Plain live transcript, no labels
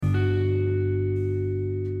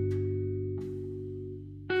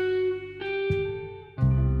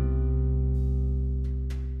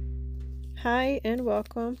Hi, and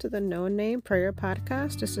welcome to the No Name Prayer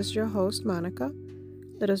Podcast. This is your host, Monica.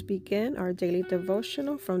 Let us begin our daily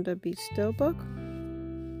devotional from the Be Still book.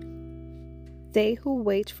 They who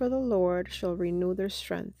wait for the Lord shall renew their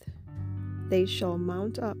strength. They shall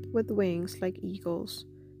mount up with wings like eagles.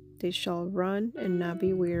 They shall run and not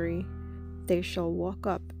be weary. They shall walk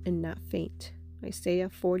up and not faint. Isaiah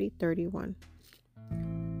 40:31.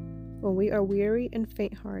 When we are weary and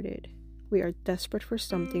faint-hearted, we are desperate for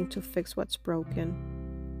something to fix what's broken.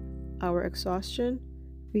 Our exhaustion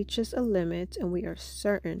reaches a limit and we are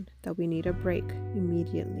certain that we need a break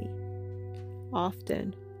immediately.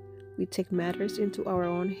 Often, we take matters into our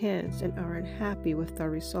own hands and are unhappy with the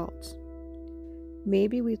results.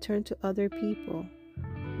 Maybe we turn to other people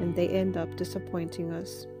and they end up disappointing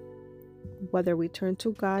us. Whether we turn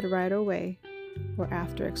to God right away or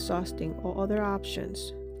after exhausting all other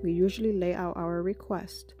options, we usually lay out our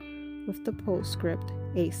request with the postscript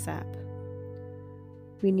ASAP.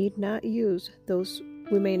 We may not use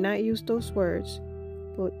those words,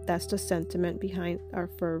 but that's the sentiment behind our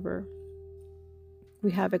fervor. We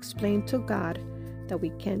have explained to God that we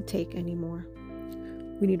can't take anymore.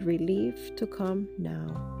 We need relief to come now.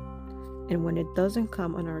 And when it doesn't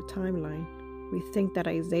come on our timeline, we think that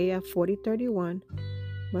Isaiah 40:31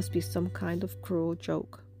 must be some kind of cruel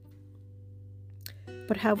joke.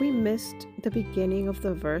 But have we missed the beginning of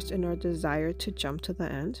the verse in our desire to jump to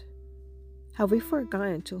the end? Have we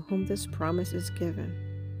forgotten to whom this promise is given?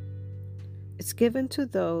 It's given to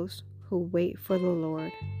those who wait for the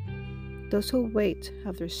Lord. Those who wait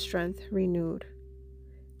have their strength renewed.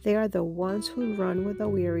 They are the ones who run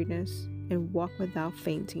without weariness and walk without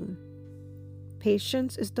fainting.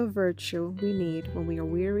 Patience is the virtue we need when we are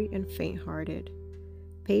weary and faint-hearted.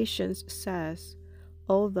 Patience says,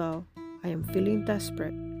 although I am feeling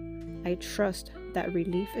desperate, I trust that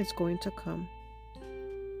relief is going to come.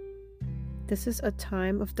 This is a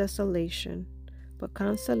time of desolation, but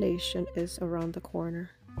consolation is around the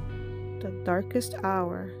corner. The darkest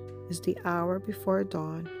hour is the hour before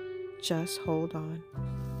dawn. Just hold on.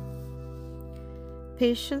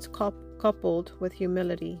 Patience coupled with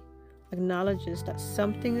humility acknowledges that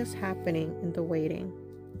something is happening in the waiting.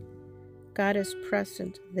 God is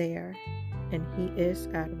present there, and He is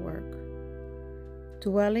at work.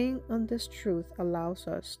 Dwelling on this truth allows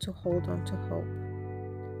us to hold on to hope.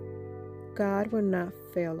 God will not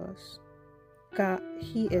fail us.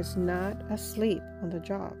 He is not asleep on the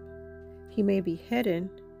job. He may be hidden,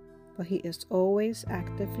 but He is always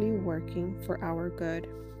actively working for our good.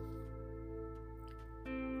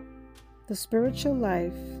 The spiritual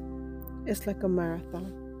life is like a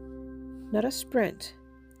marathon, not a sprint,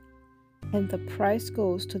 and the prize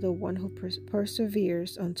goes to the one who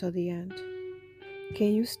perseveres until the end.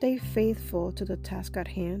 Can you stay faithful to the task at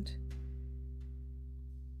hand?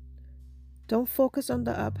 Don't focus on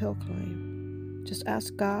the uphill climb. Just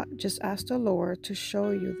ask the Lord to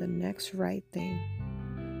show you the next right thing.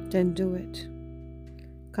 Then do it.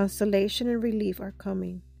 Consolation and relief are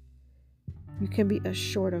coming. You can be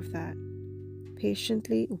assured of that.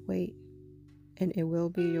 Patiently wait, and it will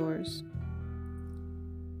be yours.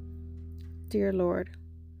 Dear Lord,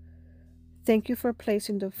 thank you for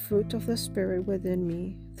placing the fruit of the Spirit within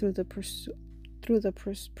me through the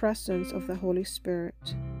presence of the Holy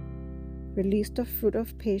Spirit. Release the fruit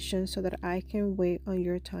of patience so that I can wait on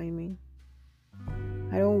your timing.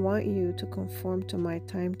 I don't want you to conform to my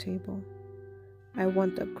timetable. I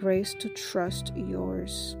want the grace to trust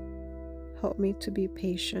yours. Help me to be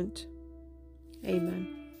patient. Amen.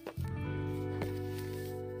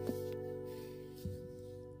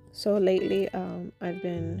 So lately, I've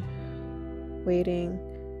been waiting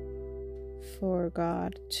for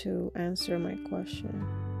God to answer my question.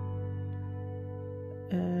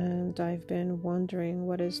 And I've been wondering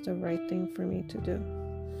what is the right thing for me to do.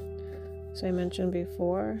 So I mentioned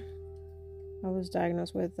before, I was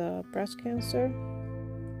diagnosed with breast cancer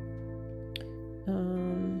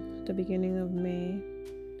the beginning of May.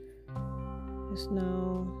 It's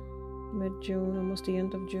now mid-June, almost the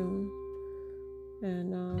end of June.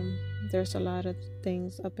 And there's a lot of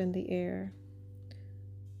things up in the air.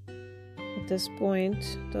 At this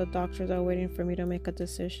point, the doctors are waiting for me to make a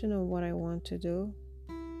decision on what I want to do.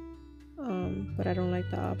 But I don't like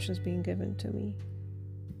the options being given to me.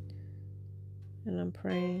 And I'm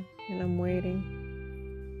praying and I'm waiting.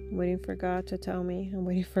 I'm waiting for God to tell me. I'm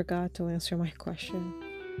waiting for God to answer my question.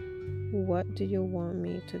 What do you want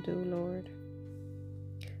me to do, Lord?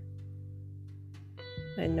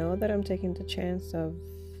 I know that I'm taking the chance of,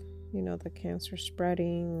 the cancer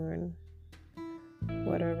spreading or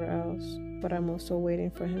whatever else, but I'm also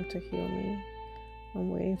waiting for Him to heal me. I'm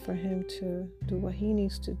waiting for him to do what he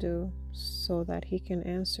needs to do so that he can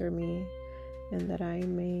answer me and that I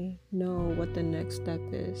may know what the next step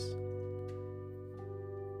is.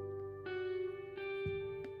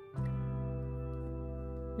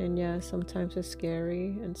 And yeah, sometimes it's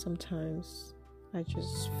scary, and sometimes I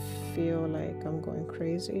just feel like I'm going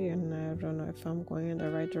crazy and I don't know if I'm going in the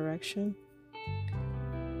right direction.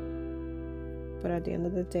 But at the end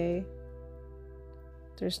of the day,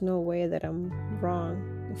 there's no way that I'm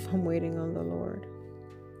wrong if I'm waiting on the Lord.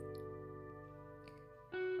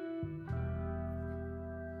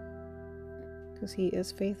 Because he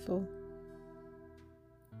is faithful.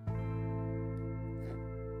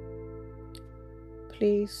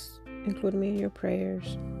 Please include me in your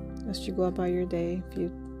prayers as you go about your day. If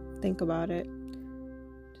you think about it,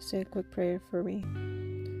 just say a quick prayer for me.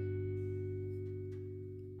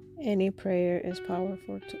 Any prayer is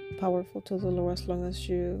powerful to the Lord as long as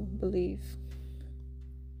you believe.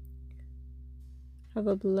 Have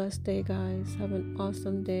a blessed day, guys. Have an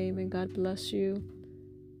awesome day. May God bless you.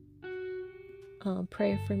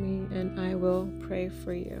 Pray for me, and I will pray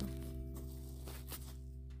for you.